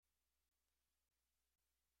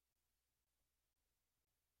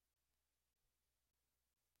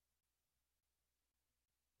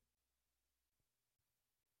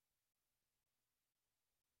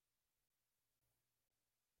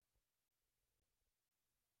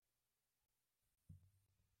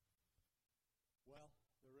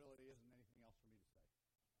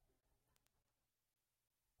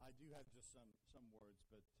I do have just some words,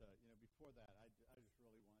 but before that, I just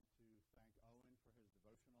really want to thank Owen for his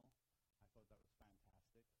devotional. I thought that was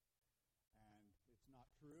fantastic. And it's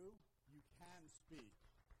not true. You can speak.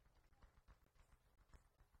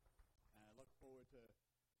 And I look forward to,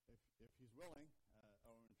 if he's willing,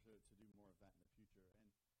 Owen to do more of that in the future.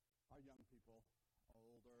 And our young people,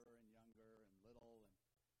 older and younger and little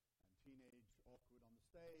and teenage, awkward on the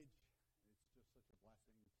stage, it's just such a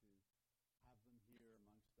blessing to have them here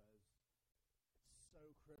amongst us. It's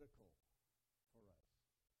so critical for us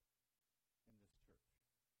in this church,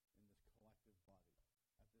 in this collective body,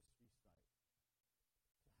 at this feast site,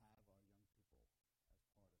 to have our young people as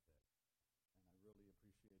part of it. And I really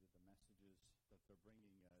appreciated the messages that they're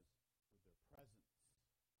bringing us with their presence,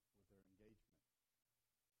 with their engagement,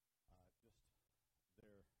 just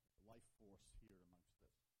their life force here amongst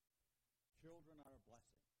us. Children are a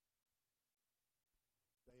blessing.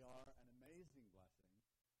 They are an amazing blessing,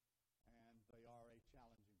 and they are a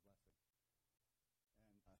challenging blessing.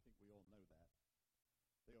 And I think we all know that.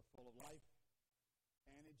 They are full of life,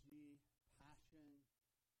 energy, passion,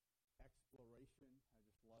 exploration. I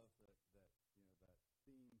just love that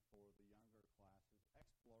theme for the younger classes,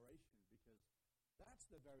 exploration, because that's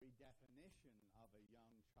the very definition of a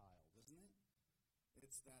young child, isn't it?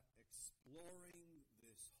 It's that exploring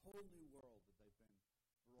this whole new world that they've been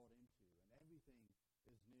brought into, and everything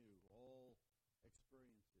is new. All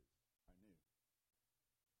experiences are new.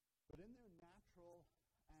 But in their natural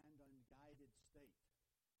and unguided state,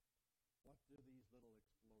 what do these little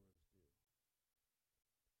explorers do?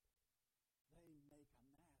 They make a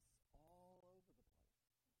mess all over the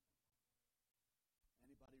place.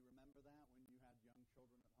 Anybody remember that when you had young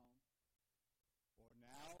children at home? Or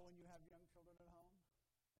now when you have young children at home?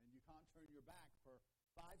 And you can't turn your back for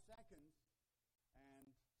 5 seconds and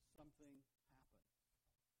something happens.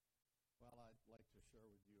 Well, I'd like to share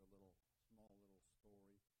with you a small little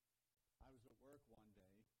story. I was at work one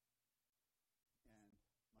day, and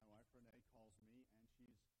my wife Renee calls me, and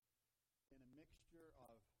she's in a mixture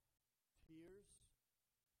of tears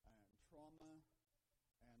and trauma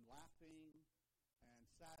and laughing and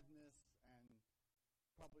sadness and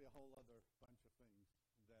probably a whole other bunch of things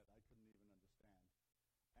that I couldn't even understand.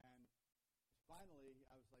 And finally,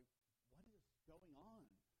 I was like, what is going on?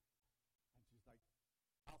 And she's like,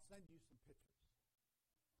 I'll send you some pictures.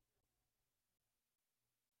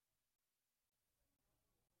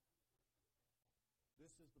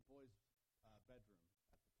 This is the boys' bedroom at the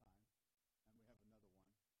time, and we have another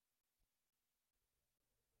one.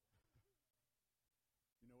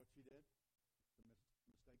 You know what she did? The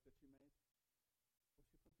mistake that she made? Well,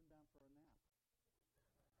 she put them down for a nap.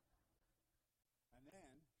 And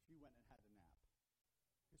then she went and had a nap.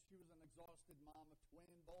 Because she was an exhausted mom of twin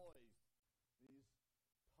boys, these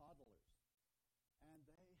toddlers. And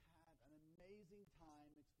they had an amazing time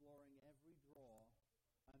exploring every drawer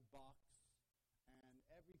and box and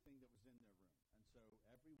everything that was in their room. And so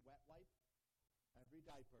every wet wipe, every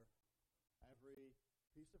diaper, every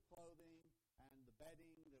piece of clothing, and the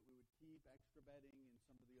bedding that we would keep, extra bedding in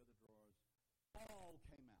some of the other drawers, all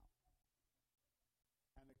came out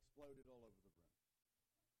and exploded all over the room.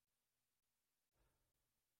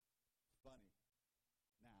 It's funny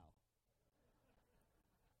now.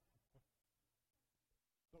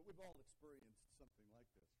 But we've all experienced something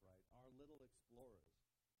like this, right? Our little explorers.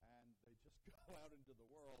 And they just go out into the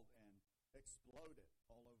world and explode it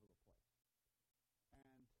all over the place.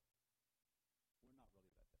 And we're not really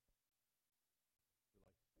that different. We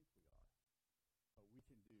like to think we are. But we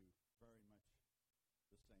can do very much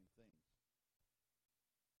the same things.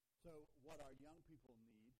 So what our young people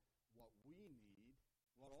need, what we need,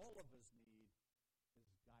 what all of us need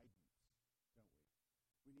is guidance, don't we?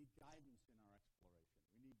 We need guidance in our exploration.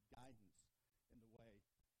 We need guidance in the way,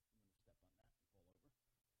 I'm going to step on that and fall over.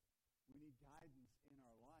 We need guidance in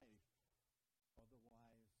our life,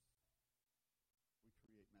 otherwise we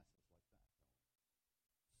create messes like that, don't we?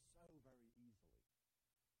 So very easily.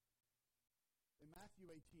 In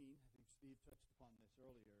Matthew 18, I think Steve touched upon this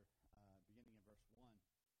earlier, beginning in verse 1,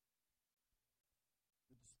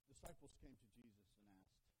 the disciples came to Jesus and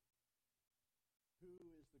asked, who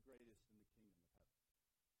is the greatest in the kingdom of heaven?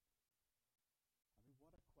 I mean,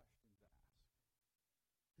 what a question to ask.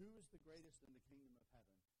 Who is the greatest in the kingdom of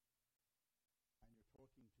heaven? And you're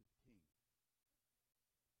talking to the king.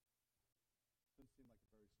 Doesn't seem like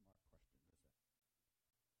a very smart question, does it?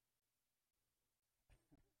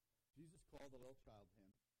 Jesus called a little child to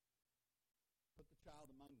him, put the child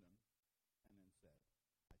among them, and then said,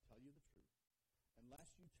 I tell you the truth,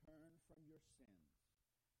 unless you turn from your sins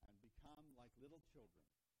and become like little children,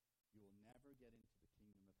 you will never get into the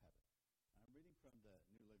kingdom of heaven. And I I'm reading from the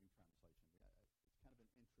New Living Translation. It's kind of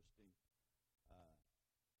an interesting uh,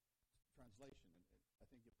 translation, and I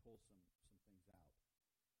think it pulls some things out.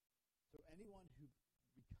 So anyone who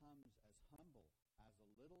becomes as humble as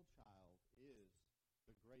a little child is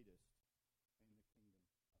the greatest in the kingdom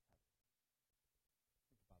of heaven.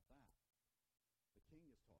 Think about that. The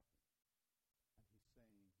king is talking, and he's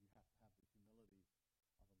saying you have to have the humility of a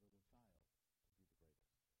little child to be the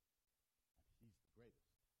greatest. And he's the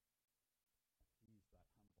greatest. And he's that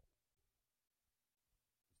humble.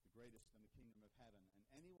 He's the greatest in the kingdom of heaven. And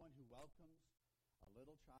anyone who welcomes a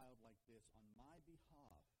little child like this on my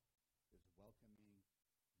behalf is welcoming me.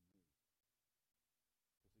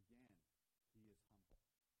 Because again, he is humble.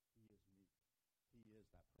 He is meek. He is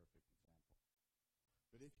that perfect example.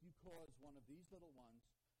 But if you cause one of these little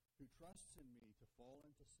ones who trusts in me to fall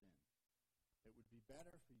into sin, it would be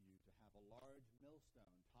better for you to have a large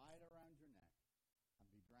millstone tied around your neck and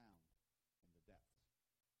be drowned in the depths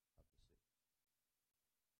of the sea.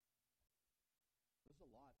 There's a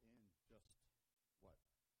lot in just, what,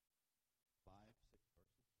 5, 6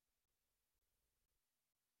 verses?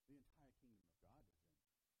 The entire kingdom of God is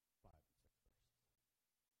in 5 and 6 verses.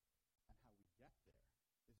 And how we get there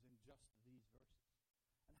is in just these verses.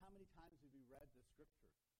 And how many times have you read this scripture?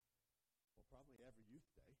 Well, probably every youth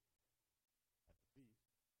day at the feast.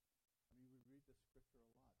 I mean, we read this scripture a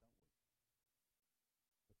lot, don't we?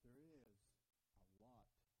 But there is a lot,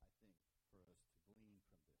 I think, for us to glean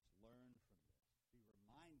from this, learn from this, be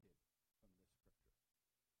reminded from this scripture,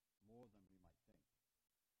 more than we might think.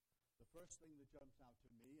 The first thing that jumps out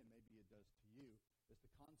to me, and maybe it does to you, is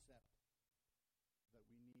the concept that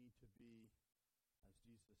we need to be, as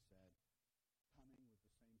Jesus said, coming with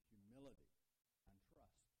the same humility and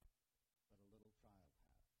trust that a little child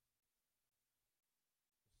has.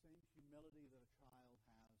 The same humility that a child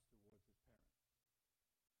has towards his parents,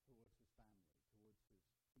 towards his family, towards his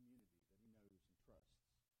community that he knows and trusts.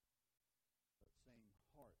 That same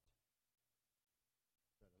heart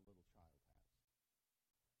that a little child has.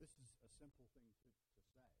 This is a simple thing to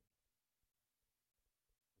say, isn't it?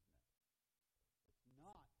 It's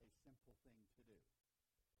not a simple thing to do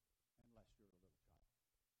unless you're a little child.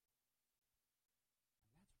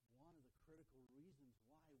 And that's one of the critical reasons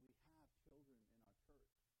why we have children in our church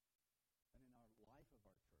and in our life of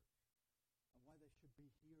our church, and why they should be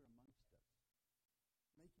here amongst us,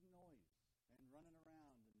 making noise and running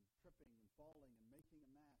around and tripping and falling and making a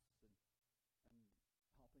mess and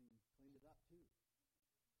helping clean it up too.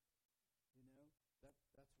 You know,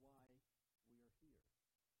 that's why we are here.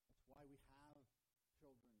 That's why we have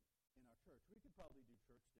children in our church. We could probably do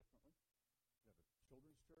church differently. We have a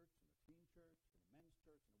children's church and a teen church and a men's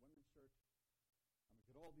church and a women's church, and we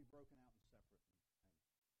could all be broken out and separate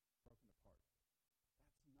and broken apart.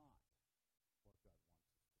 That's not what God wants us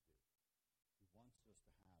to do. He wants us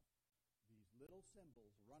to have these little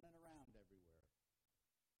symbols running around everywhere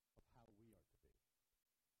of how we are to be,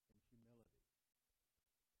 in humility,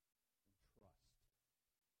 in trust,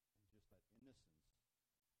 and just that innocence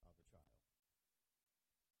of a child.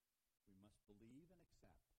 We must believe and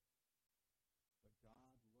accept that God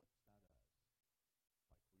looks at us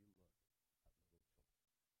like we look at little children.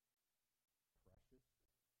 Precious,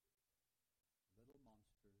 little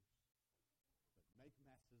monsters that make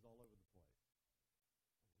messes all over the place.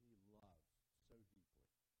 But he loves so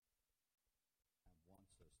deeply and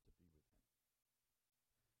wants us to be with him.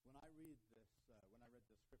 When I read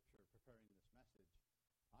this scripture preparing this message,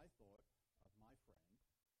 I thought of my friend,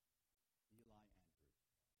 Eli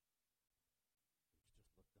Andrews.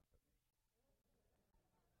 He's just looked up at me.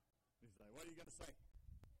 He's like, what are you going to say?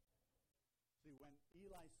 See, when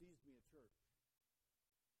Eli sees me at church,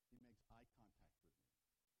 he makes eye contact with me.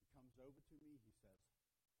 He comes over to me, he says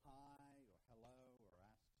hi or hello or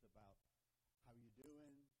asks about how you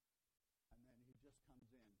doing, and then he just comes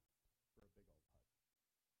in for a big old hug.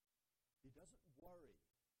 He doesn't worry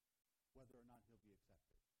whether or not he'll be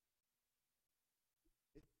accepted.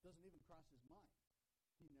 It doesn't even cross his mind.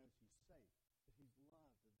 He knows he's safe, that he's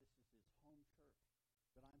loved, that this is his home church,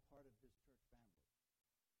 that I'm part of his church family.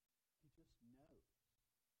 He just knows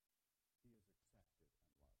he is accepted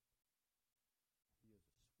and loved. He is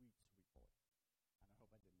a sweet, sweet boy. And I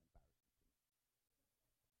hope I didn't embarrass him too much.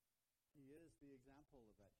 He is the example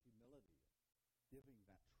of that humility, giving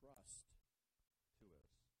that trust to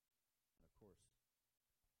us. And of course,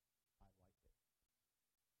 I like it.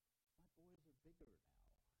 My boys are bigger now.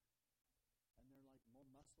 And they're like more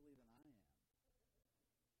muscly than I am.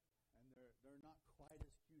 And they're not quite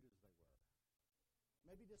as cute as they were.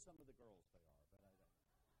 Maybe to some of the girls they are, but I don't know.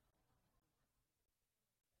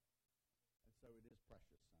 And so it is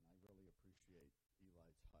precious, and I really appreciate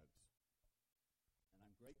Eli's hugs.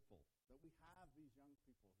 grateful that we have these young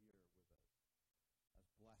people here with us as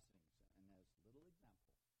blessings and as little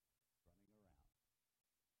examples running around,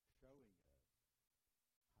 showing us how to be humble.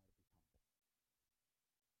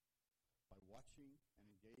 By watching and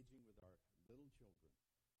engaging with our little children,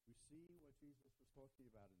 we see what Jesus was talking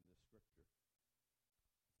about in this scripture.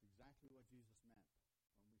 It's exactly what Jesus meant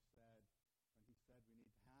when he said we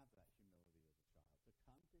need to have that humility as a child, to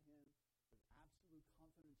come to him with absolute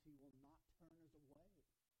confidence he will not turn us away.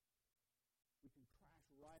 We can crash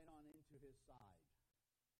right on into his side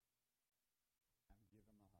and give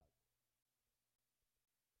him a hug.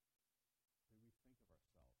 Do we think of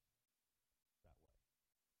ourselves that way?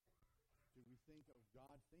 Do we think of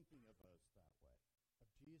God thinking of us that way? Of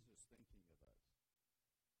Jesus thinking of us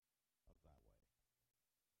of that way?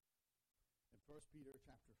 In 1 Peter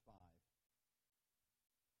chapter 5,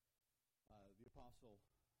 the Apostle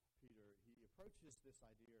Peter, he approaches this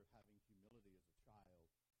idea of having humility as a child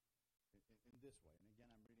in this way. And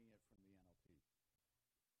again, I'm reading it from the NLT.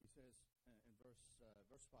 He says, in verse 5,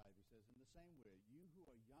 he says, in the same way, you who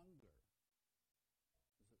are younger,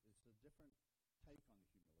 it's a different take on the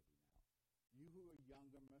humility now. You who are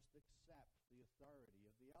younger must accept the authority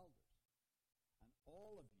of the elders. And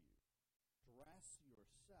all of you, dress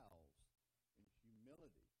yourselves in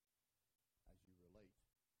humility as you relate to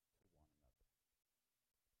one another.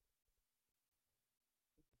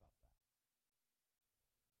 Think about that.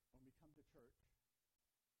 When we come to church,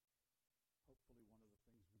 hopefully one of the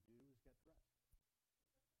things we do is get dressed.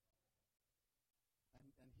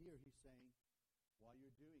 And here he's saying, while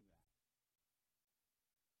you're doing that,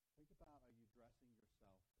 think about, are you dressing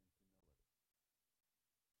yourself in humility?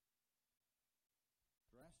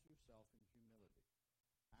 Dress yourself in humility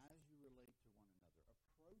as you relate to one another.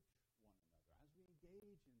 Approach one another. As we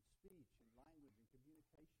engage in speech and language and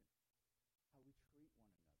communication, how we treat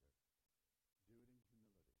one another, do it in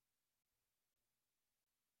humility.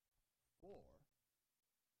 For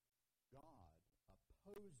God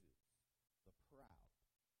opposes the proud,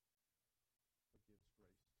 but gives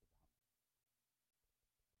grace to the humble.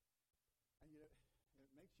 And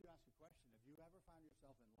it makes you ask a question. Have you ever found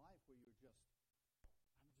yourself in life where I'm just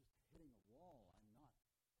hitting a wall. I'm not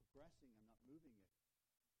progressing. I'm not moving it.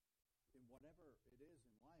 In whatever it is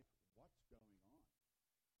in life, what's going on?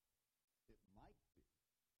 It might be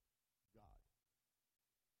God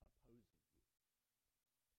opposing you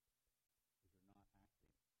because you're not acting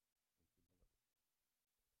in humility.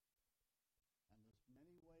 And there's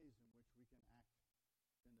many ways in which we can act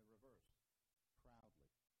in the reverse, proudly.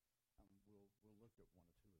 And we'll look at one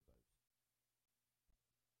or two of those.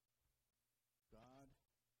 God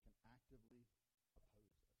can actively oppose us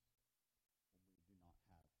when we do not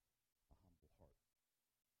have a humble heart.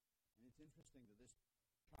 And it's interesting that this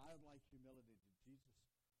childlike humility that Jesus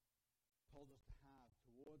told us to have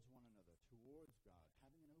towards one another, towards God,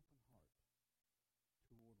 having an open heart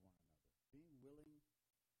toward one another, being willing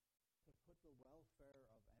to put the welfare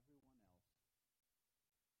of everyone else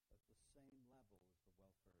at the same level as the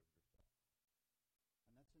welfare of yourself.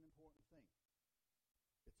 And that's an important thing.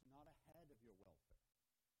 It's not ahead of your welfare.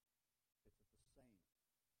 It's at the same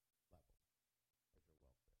level as your welfare.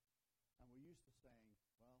 And we're used to saying,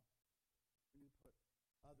 well, we need to put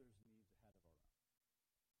others' needs ahead of our own.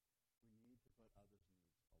 We need to put others'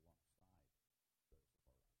 needs alongside those of our own.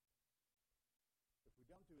 If we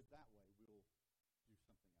don't do it that way, we'll do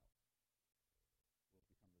something else.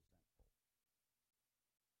 We'll become resentful of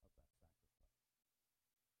that sacrifice.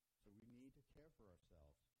 So we need to care for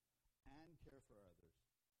ourselves and care for others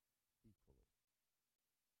equally.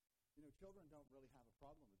 You know, children don't really have a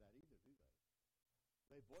problem with that either, do they?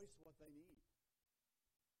 They voice what they need.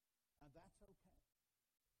 And that's okay.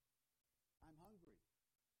 I'm hungry.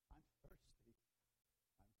 I'm thirsty.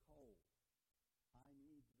 I'm cold. I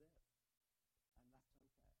need this. And that's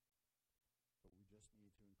okay. But we just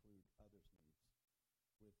need to include others' needs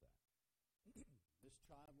with that. This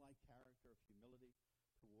childlike character of humility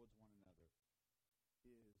towards one another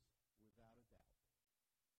is, without a doubt,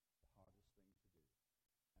 the hardest thing to do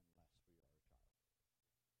unless we are a child.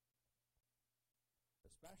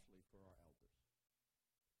 Especially for our elders.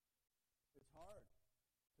 It's hard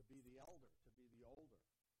to be the elder, to be the older,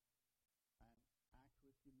 and act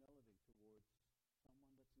with humility towards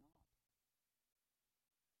someone that's not.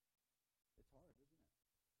 It's hard, isn't it?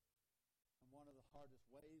 And one of the hardest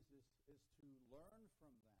ways is to learn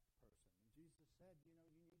from that person. And Jesus said, you know,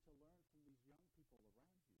 you need to learn from these young people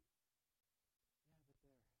around you. Yeah, but they're not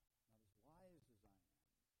as wise as I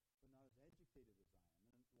am. They're not as educated as I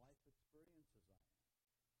am, and life experience as I am.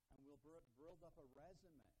 And we'll build up a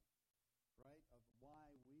resume, right, of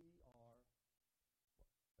why we are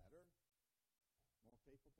better, more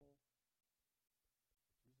capable. Jesus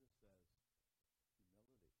says, humility.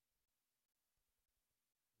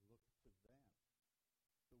 Look to them,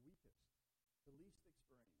 the weakest, the least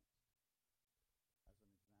experienced, as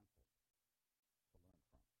an example to learn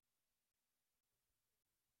from.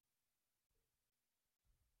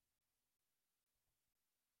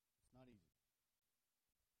 It's not easy.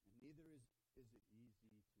 And neither is it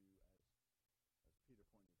easy to, as Peter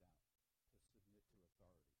pointed out, to submit to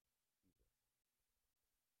authority either.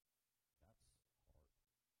 That's hard.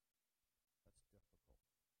 That's difficult.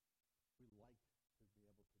 We like to be able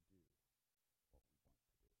to do what we want to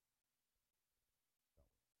do,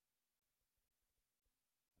 don't we?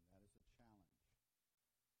 And that is a challenge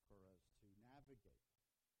for us to navigate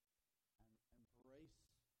and embrace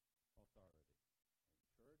authority in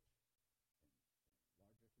church, in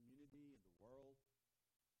larger community, in the world,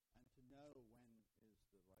 and to know when is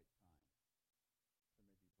the right time to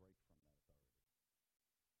maybe break from that authority,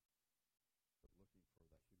 but looking for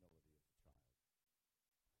that humility as a child.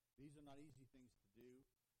 These are not easy things to do,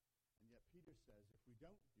 and yet Peter says if we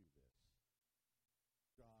don't do this,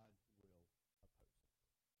 God will oppose it.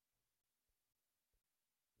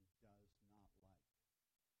 He does not like a proud heart,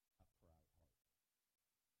 an arrogant heart.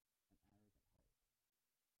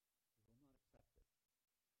 He will not accept it.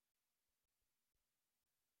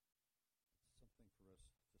 It's something for us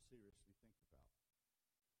to seriously think about.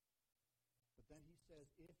 But then he says,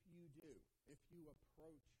 if you do, if you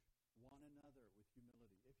approach one another with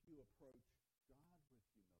humility, if you approach God with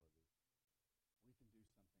humility, we can do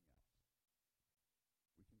something else.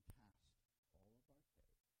 We can cast all of our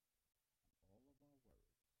care and all of our worries onto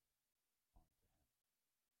him,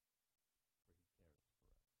 for he cares for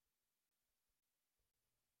us.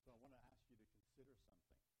 So I want to ask you to consider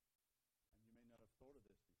something, and you may not have thought of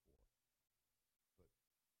this before, but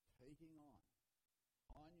taking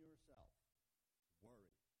on yourself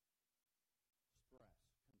worry, stress,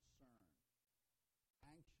 concern,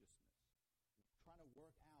 anxiousness, trying to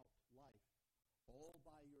work out life all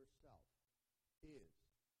by yourself is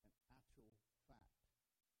an actual fact,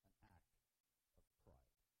 an act of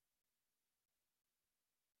pride.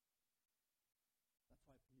 That's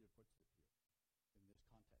why Peter puts it here in this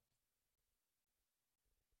context.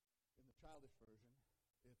 In the childish version,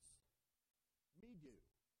 it's me do.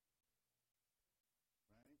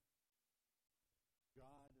 Right?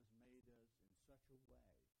 God has made us in such a way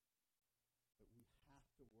that we have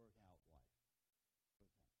to work out life with him.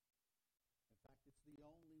 In fact, it's the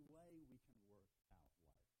only way we can work out life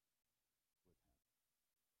with him.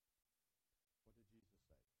 What did Jesus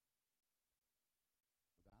say?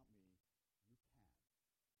 Without me, you can do nothing.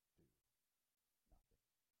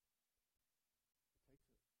 It takes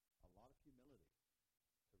a lot of humility to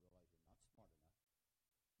realize you're not smart enough.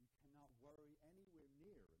 You cannot worry anywhere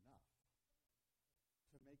near enough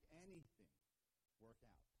to make anything work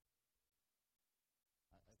out.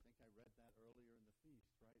 I think I read that earlier in the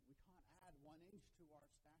feast, right? We can't add 1 inch to our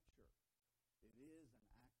stature. It is an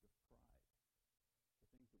act of pride to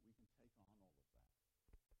think that we can take on all of that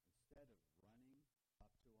instead of running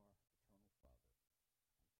up to our eternal Father and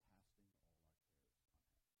casting all our cares on him.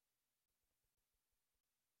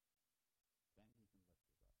 Then he can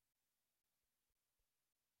lift us up,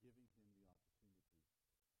 giving him the opportunity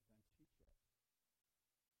to then teach us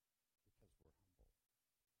because we're humble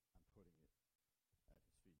and putting it at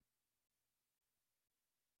his feet.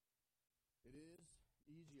 It is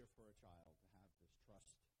easier for a child to have this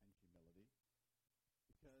trust and humility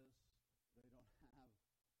because they don't have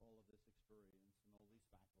all of this experience and all these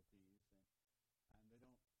faculties, and they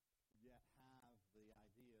don't yet have the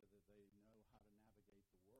idea that they know how to navigate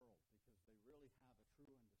the world because they really have a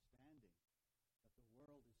true understanding that the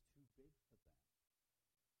world is too big for them.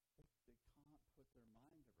 They can't put their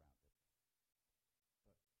mind around it.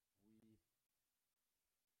 But we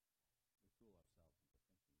fool ourselves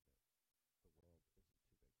into thinking that the world isn't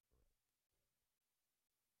too big for us.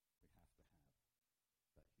 We have to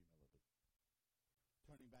have that humility.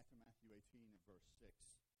 Turning back to Matthew 18 and verse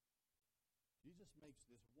 6, Jesus makes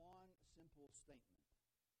this one simple statement,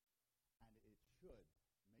 and it should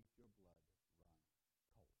make your blood run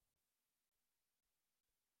cold.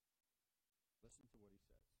 Listen to what he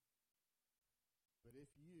says. But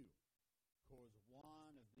if you cause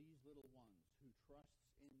one of these little ones who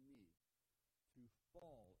trusts in me to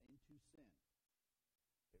fall into sin,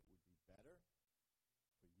 it would be better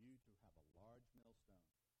for you to have a large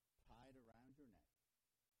millstone tied around your neck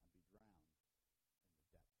and be drowned in the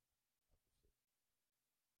depth of the sea.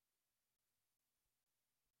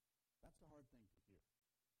 That's a hard thing to hear.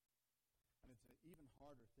 And it's an even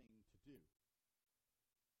harder thing to do.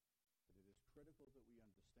 But it is critical that we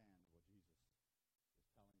understand what Jesus is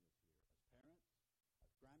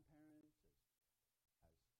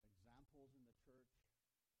disciples in the church,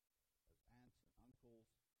 as aunts and uncles,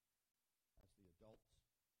 as the adults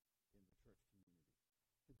in the church community.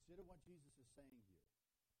 Consider what Jesus is saying here.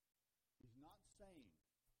 He's not saying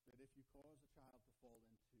that if you cause a child to fall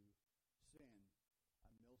into sin,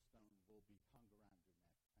 a millstone will be hung around your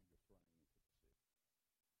neck and you're thrown into the sea.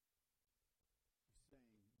 He's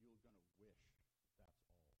saying you're going to wish that's all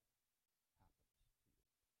happens to you.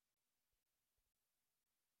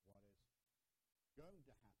 What is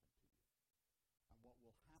going to happen to you and what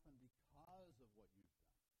will happen because of what you've done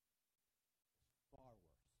is far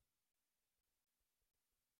worse.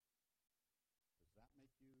 Does that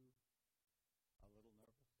make you a little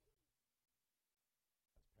nervous?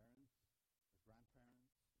 As parents, as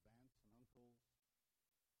grandparents, as aunts and uncles,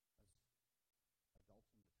 as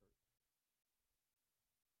adults in the church?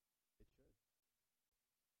 It should.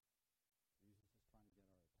 Jesus is trying to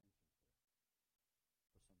get our attention here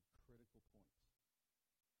for some critical points.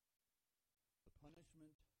 The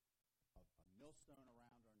punishment of a millstone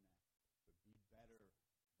around our neck would be better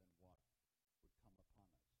than what would come upon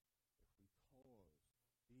us if we cause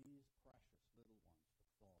these precious little ones to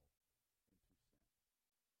fall into sin.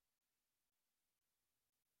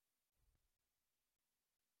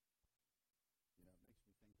 You know, it makes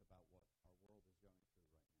me think about what our world is going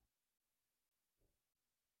through right now.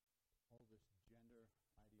 All this gender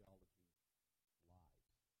ideology lies.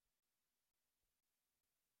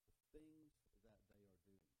 The things that they are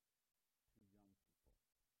doing to young people,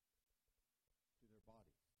 to their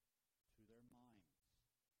bodies, to their minds.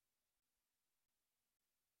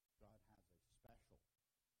 God has a special kind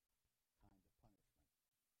of punishment for those people.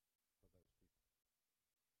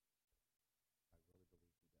 I really believe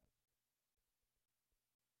he does.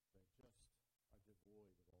 They just are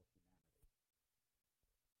devoid of all humanity.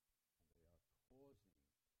 And they are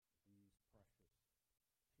causing these precious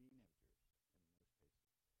teenagers, in most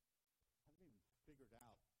cases, haven't even figured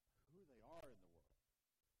out who they are in the world.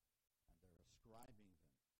 And they're ascribing them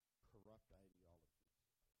corrupt ideologies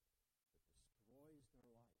that destroys their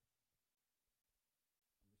life.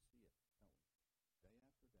 And we see it, don't we? Day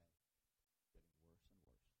after day, getting worse and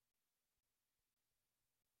worse.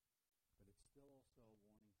 But it's still also a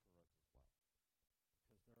warning for us as well.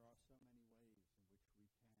 Because there are so many ways in which we can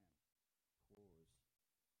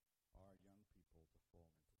cause our young people to fall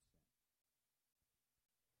into sin.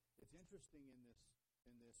 It's interesting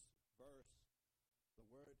in this verse, the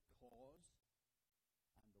word cause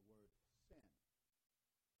and the word sin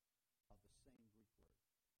are the same Greek word.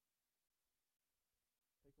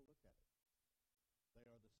 Take a look at it. They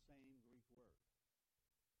are the same Greek word.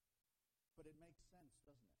 But it makes sense,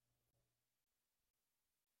 doesn't it?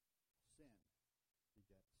 Sin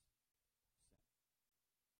begets sin.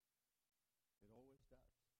 It always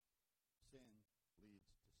does. Sin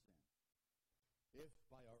leads to sin. If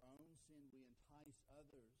by our own sin we entice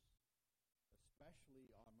others,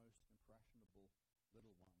 especially our most impressionable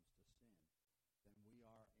little ones, to sin, then we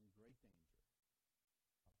are in great danger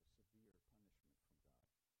of a severe punishment from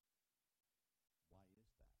God. Why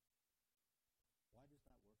is that? Why does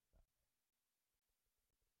that work that way?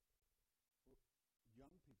 Well,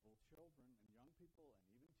 young people, children and young people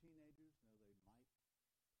and even teenagers, though they might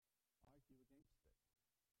argue against it,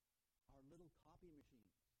 are little copy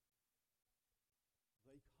machines.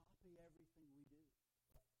 They copy everything we do.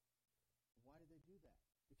 Why do they do that?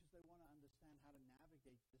 Because they want to understand how to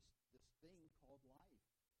navigate this thing called life.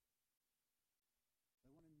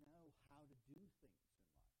 They want to know how to do things in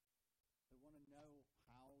life. They want to know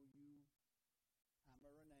how you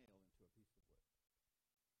hammer a nail into a piece of wood.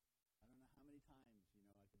 I don't know how many times,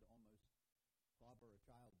 I could almost clobber a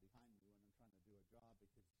child behind me when I'm trying to do a job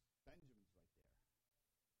because Benjamin's right there.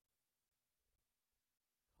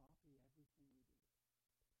 Copy everything we do.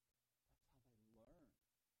 That's how they learn.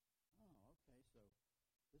 Oh, okay, so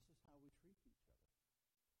this is how we treat each other.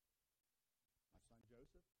 My son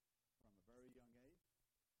Joseph, from a very young age,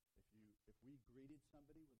 if we greeted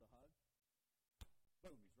somebody with a hug,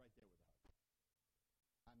 boom, he's right there with a hug.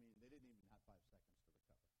 I mean, they didn't even have 5 seconds to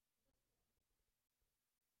recover.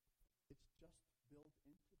 It's just built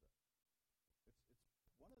into them.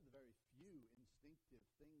 It's one of the very few instinctive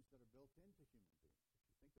things that are built into human beings, if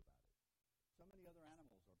you think about it. So many other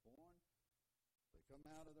animals are born, they come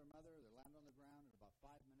out of their mother, they land on the ground, in about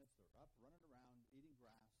 5 minutes they're up, running around, eating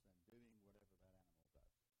grass, and doing whatever that animal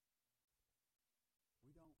does.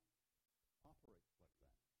 We don't operate like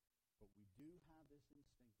that. But we do have this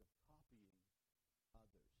instinct of copying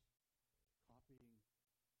others, copying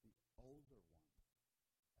the older ones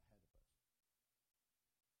ahead of us.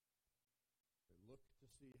 They look to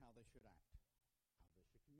see how they should act, how they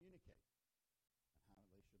should communicate, and how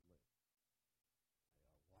they should live.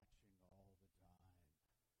 They are watching all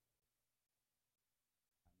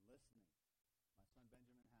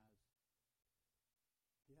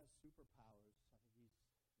superpowers. I think he's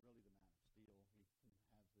really the Man of Steel. He can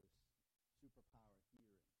have this superpower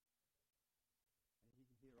hearing. And he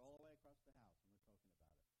can hear all the way across the house when we're talking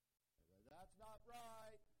about it. They go, "That's not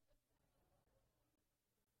right."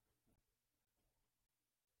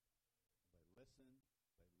 They listen,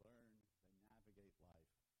 they learn, they navigate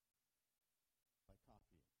life by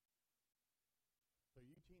copying. So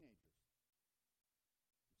you teenagers,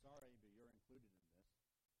 I'm sorry, but you're included in this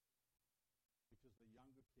because the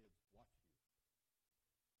younger kids watch you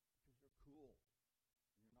because you're cool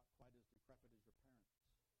and you're not quite as decrepit as your parents.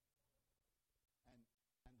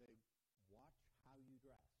 And they watch how you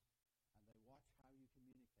dress, and they watch how you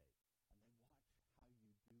communicate, and they watch how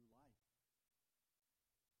you do life.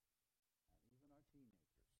 And even our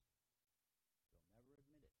teenagers, they'll never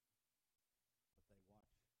admit it, but they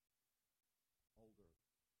watch older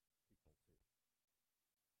people too.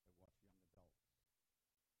 They watch young adults,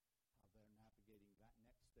 how they're navigating that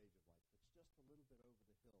next stage of life that's just a little bit over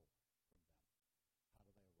the hill from them. How do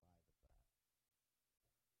they arrive at that?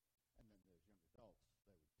 And then there's young adults.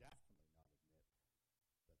 They would definitely not admit that they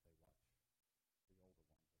watch the older ones of us,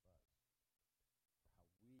 or how we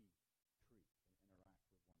treat and interact with one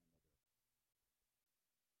another.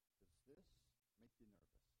 Does this make you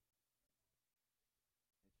nervous?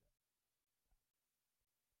 Makes you.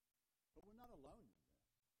 But we're not alone in this.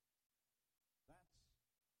 That's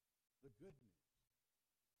the good news.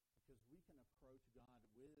 Because we can approach God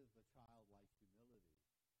with a childlike humility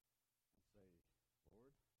and say,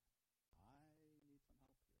 "Lord, I need some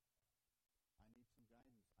help here. I need some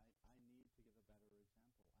guidance. I need to give a better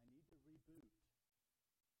example. I need to reboot."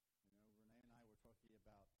 You know, Renee and I were talking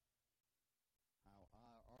about how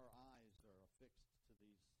our eyes are affixed to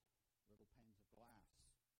these little panes of glass.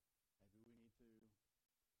 Maybe we need to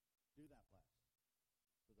do that less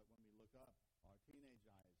so that when we look up, our teenage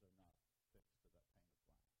eyes are not fixed to that pane of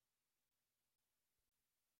glass.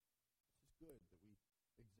 This is good that we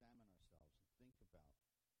examine ourselves and think about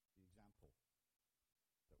the example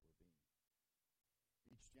that we're being.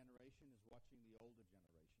 Each generation is watching the older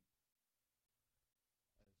generation.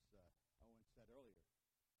 As Owen said earlier,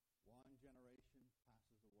 one generation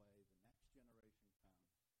passes away, the next generation comes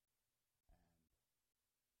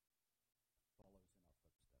and follows in our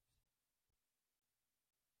footsteps.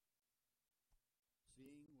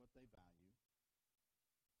 Seeing what they value,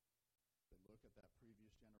 they look at that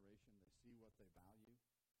previous generation, they see what they value,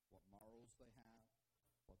 what morals they have,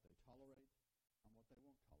 what they tolerate, and what they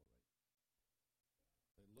won't tolerate.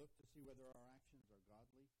 They look to see whether our actions are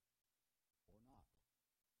godly or not.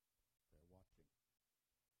 They're watching.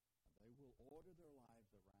 And they will order their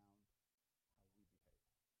lives around how we behave.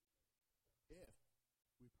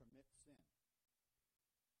 If we permit sin,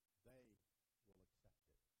 they will accept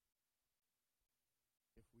it.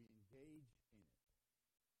 If we engage in it,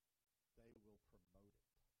 they will promote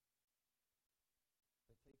it.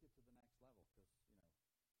 They take it to the next level because,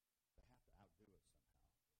 they have to outdo us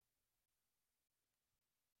somehow.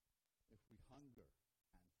 If we hunger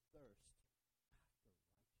and thirst after righteousness,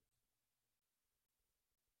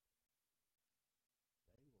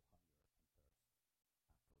 they will hunger and thirst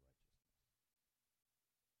after righteousness.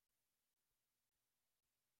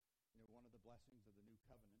 One of the blessings of the New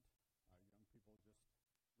Covenant, our young people just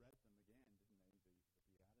read them again, didn't they?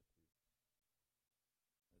 The Beatitudes.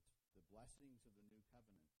 It's the blessings of the New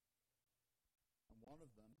Covenant. And one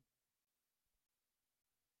of them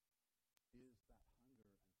is that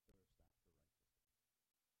hunger and thirst after righteousness.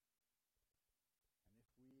 And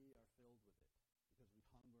if we are filled with it, because we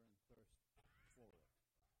hunger and thirst for it,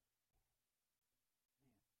 man,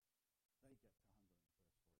 they get to hunger and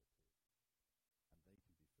thirst for it too. And they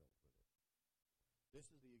can be filled with it. This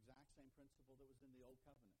is the exact same principle that was in the Old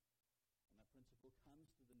Covenant. And that principle comes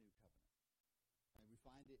to the New Covenant. And we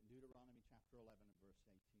find it in Deuteronomy chapter 11 and verse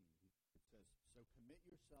 18. It says, "So commit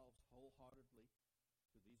yourselves wholeheartedly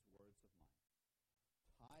to these words of mine.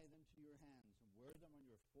 Tie them to your hands and wear them on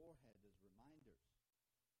your forehead as reminders.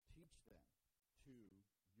 Teach them to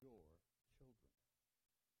your children."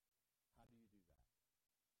 How do you do that?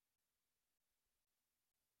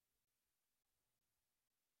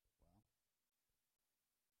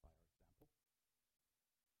 Well, by our example, first and foremost.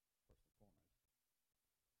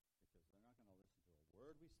 Because they're not going to listen to a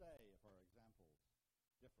word we say if our examples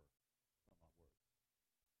differ from our words.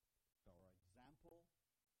 So our example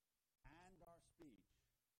and our speech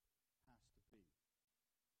has to be something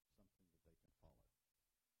that they can follow.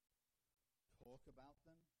 Talk about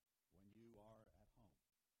them when you are at home,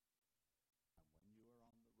 and when you are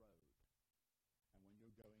on the road, and when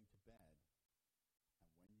you're going to bed,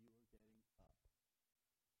 and when you are getting up.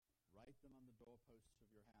 Write them on the doorposts of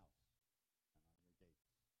your house and on your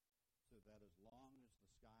gates. that as long as the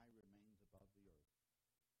sky remains above the earth,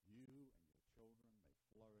 you and your children may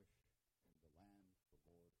flourish in the land the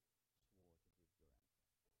Lord swore to give your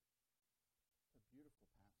ancestors. It's a beautiful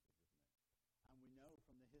passage, isn't it? And we know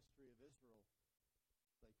from the history of Israel,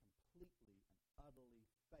 they completely and utterly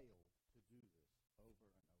failed to do this over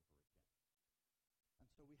and over again. And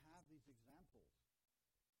so we have these examples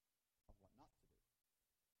of what not to do.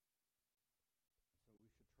 So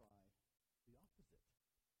we should try the opposite.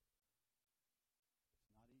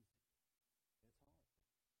 It's not easy. It's hard.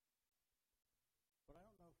 But I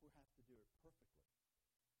don't know if we have to do it perfectly.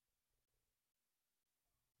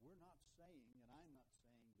 We're not saying, and I'm not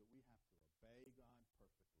saying, that we have to obey God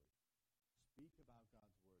perfectly, speak about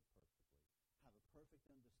God's word perfectly, have a perfect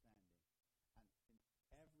understanding, and in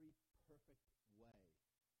every perfect way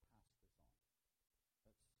pass this on.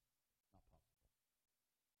 That's not possible.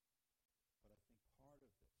 But I think part of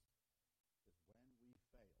this is when we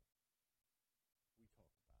fail, we talk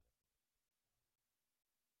about it.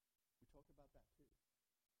 We talk about that too.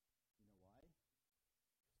 You know why? Because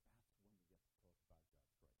that's when we get to talk about God's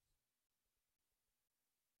grace.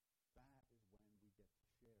 That is when we get to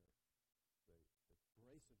share the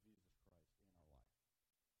grace of Jesus Christ in our life.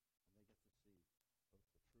 And they get to see both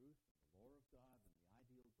the truth and the lore of God and the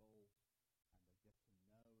ideal goals, and they get to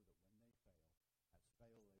know that when they fail, as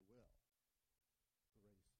fail they will,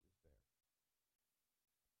 grace is there.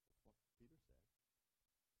 That's what Peter said.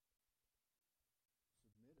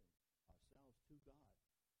 Submitting ourselves to God.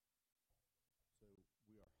 So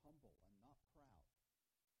we are humble and not proud,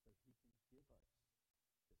 so he can give us his grace.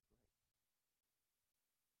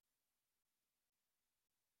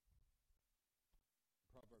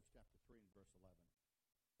 Proverbs chapter 3 and verse 11,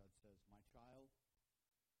 God says, "My child,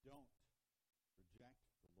 don't reject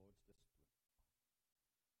the Lord's discipline.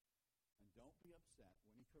 And don't be upset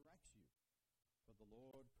when he corrects you, for the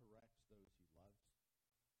Lord corrects those he loves,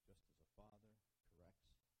 just as a father corrects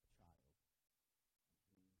a child in whom he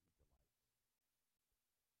delights."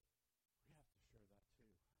 We have to share that too.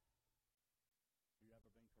 Have you ever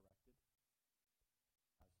been corrected as an adult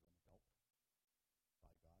by God?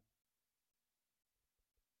 Anybody?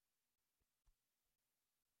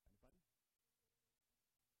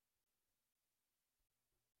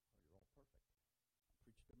 Oh, you're all perfect. I'm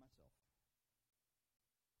preaching to myself.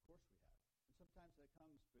 Of course we have. And sometimes that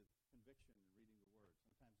comes with conviction and reading the Word.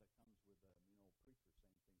 Sometimes that comes with a mean old preacher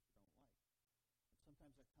saying things you don't like. And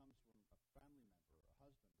sometimes that comes from a family member, a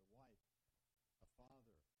husband, a wife, a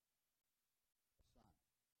father, a son, child.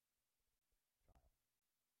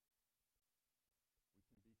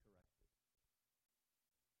 We can be corrected.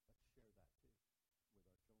 Let's share that too with our children.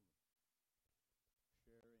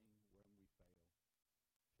 Sharing when we fail.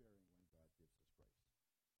 Sharing when God gives us grace.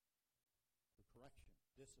 So correction,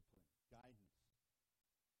 discipline, guidance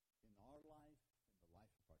in our life, in the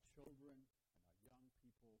life of our children and our young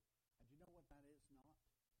people. And you know what that is not?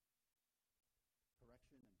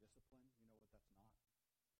 Correction and discipline, you know what that's not?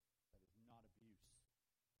 That is not abuse.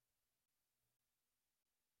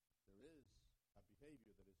 There is a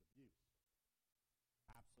behavior that is abuse.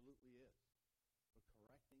 Absolutely is. But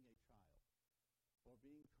correcting a child or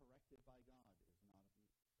being corrected by God is not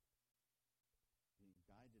abuse. Being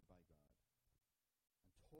guided by God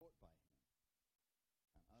and taught by him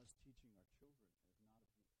and us teaching our children is not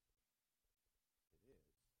abuse. It is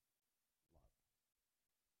love.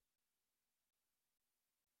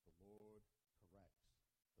 The Lord corrects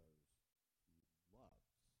those he loves. Loves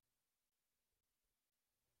us.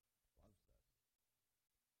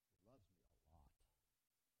 He loves me a lot.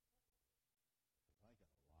 Because I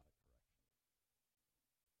get a lot of correction.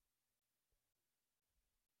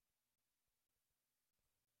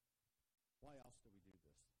 Why else do we do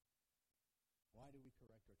this? Why do we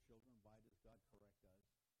correct our children? Why does God correct us?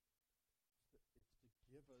 It's to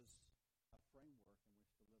give us a framework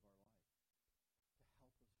in which to live our life, to help us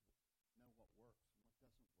know what works and what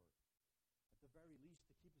doesn't work. At the very least,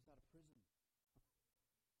 to keep us out of prison,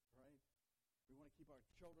 right? We want to keep our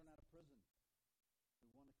children out of prison. We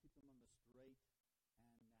want to keep them on the straight and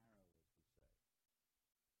narrow, as we say.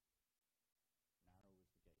 Narrow is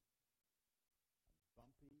the gate. And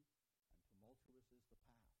bumpy and tumultuous is the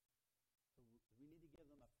path. So we need to give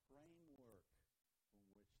them a framework from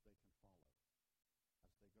which they can follow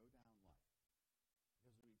as they go down life.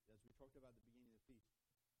 Because as we talked about at the beginning of the feast,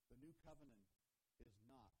 the new covenant is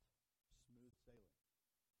not smooth sailing.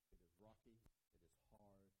 It is rocky, it is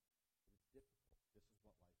hard, it is difficult. This is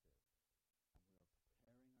what life is.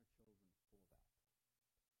 And we are preparing our children for that.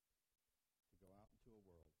 To go out into a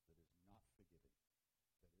world that is not forgiving,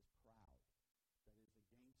 that is proud, that is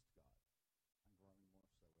against God, and growing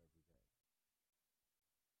more so every day.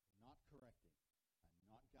 Not correct.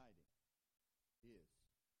 is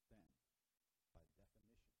then, by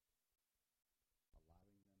definition,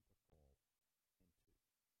 allowing them to fall into sin.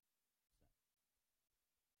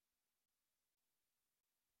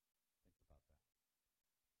 Think about that.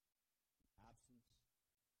 The absence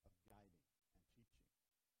of guiding and teaching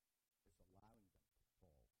is allowing them to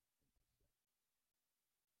fall into sin.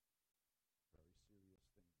 Very serious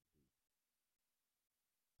thing indeed.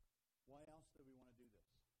 Why else do we want to do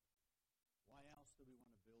this? Why else do we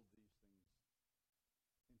want to build these things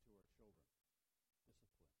into our children?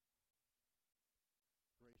 Discipline,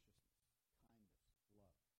 graciousness, kindness,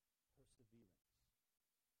 love, perseverance,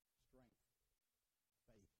 strength,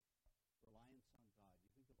 faith, reliance on God.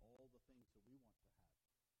 You think of all the things that we want to have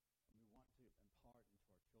and we want to impart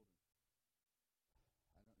into our children.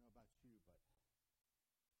 I don't know about you, but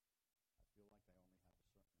I feel like I only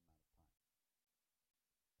have a certain amount of time.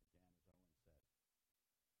 Again, as Owen said,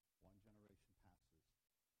 one generation passes and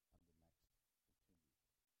the next continues.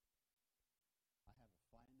 I have a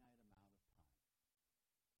finite amount of time to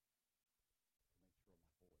make sure my boys are in a good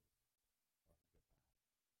path,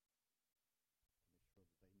 to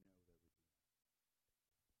make sure that they know their Redeemer,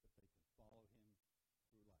 that they can follow him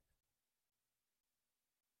through life. When I'm no longer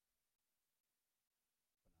there,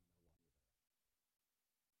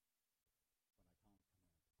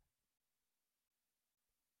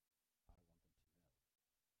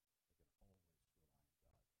 when I can't come in and protect them, I want them to know they can always rely on God.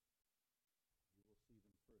 He will see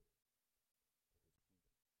them through to his kingdom.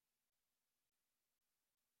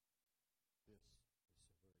 This is so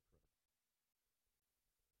very critical.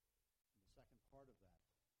 And the second part of that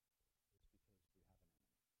is because we have an enemy.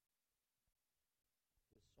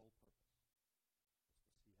 His sole purpose is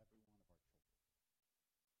to see every one of our children killed.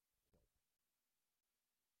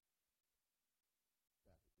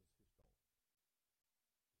 That is his goal.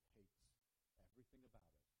 He hates everything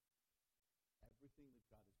about us, everything that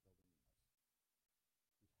God is building in us.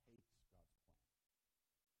 He hates God's plan.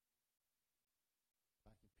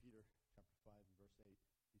 Back in Peter chapter 5 and verse 8,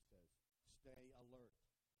 he says, "Stay alert.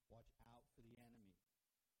 Watch out for the enemy,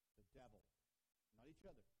 the devil." Not each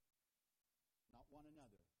other. Not one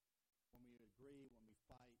another. When we agree, when we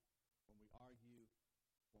fight, when we argue,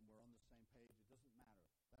 when we're on the same page, it doesn't matter.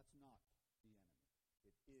 That's not the enemy.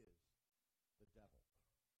 It is the devil.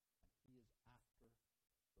 And he is after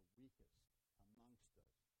the weakest amongst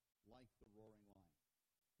us, like the roaring lion.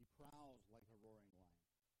 He prowls like a roaring lion,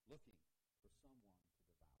 looking for someone to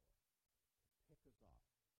devour, to pick us off.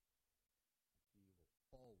 And he will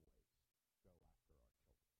always go after our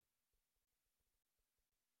children.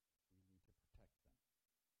 We need to protect them.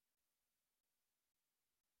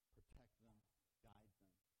 Protect them, guide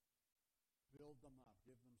them, build them up,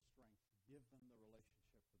 give them strength, give them the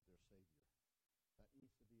relationship with their Savior. That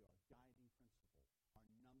needs to be our guiding principle, our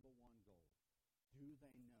number one goal. Do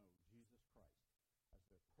they know Jesus Christ as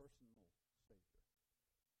their personal Savior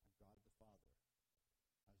and God the Father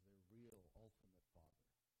as their real ultimate Father?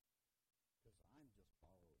 Because I'm just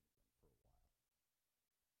borrowing them for a while,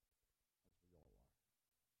 as we all are.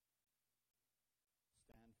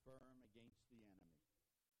 Stand firm against the enemy.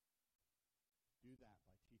 Do that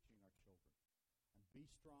by teaching our children. And be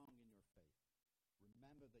strong in your faith.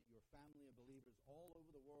 Remember that your family of believers all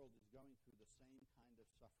over the world is going through the same kind of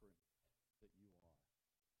suffering that you are.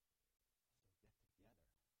 So get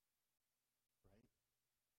together, right?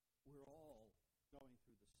 We're all going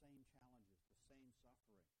through the same challenges, the same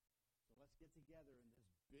suffering. So let's get together in this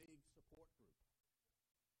big support group.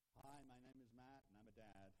 Hi, my name is Matt, and I'm a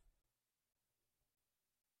dad.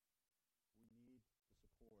 We need the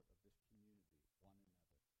support of this community, one another.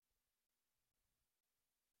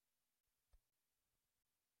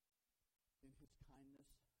 In his kindness,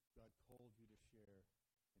 God called you to share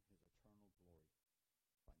in his eternal glory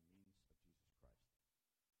by means of Jesus Christ.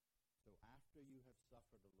 So after you have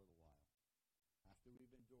suffered a little while, after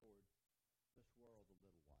we've endured this world a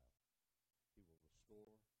little while, he will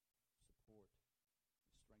restore, support,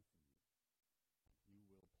 and strengthen you, and he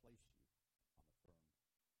will place you on a firm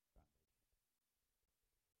foundation. We're on a firm foundation.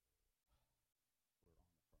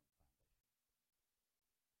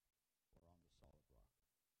 We're on the solid rock.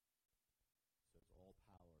 It says all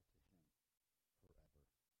power to him forever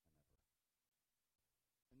and ever.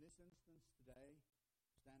 In this instance today,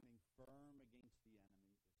 standing firm against the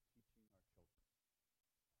enemy is teaching our children.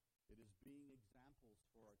 It is being examples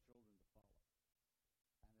for our children to follow.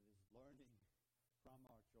 And it is learning from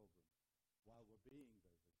our children while we're being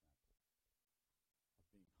those examples of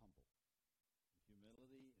being humble, in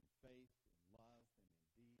humility, in faith,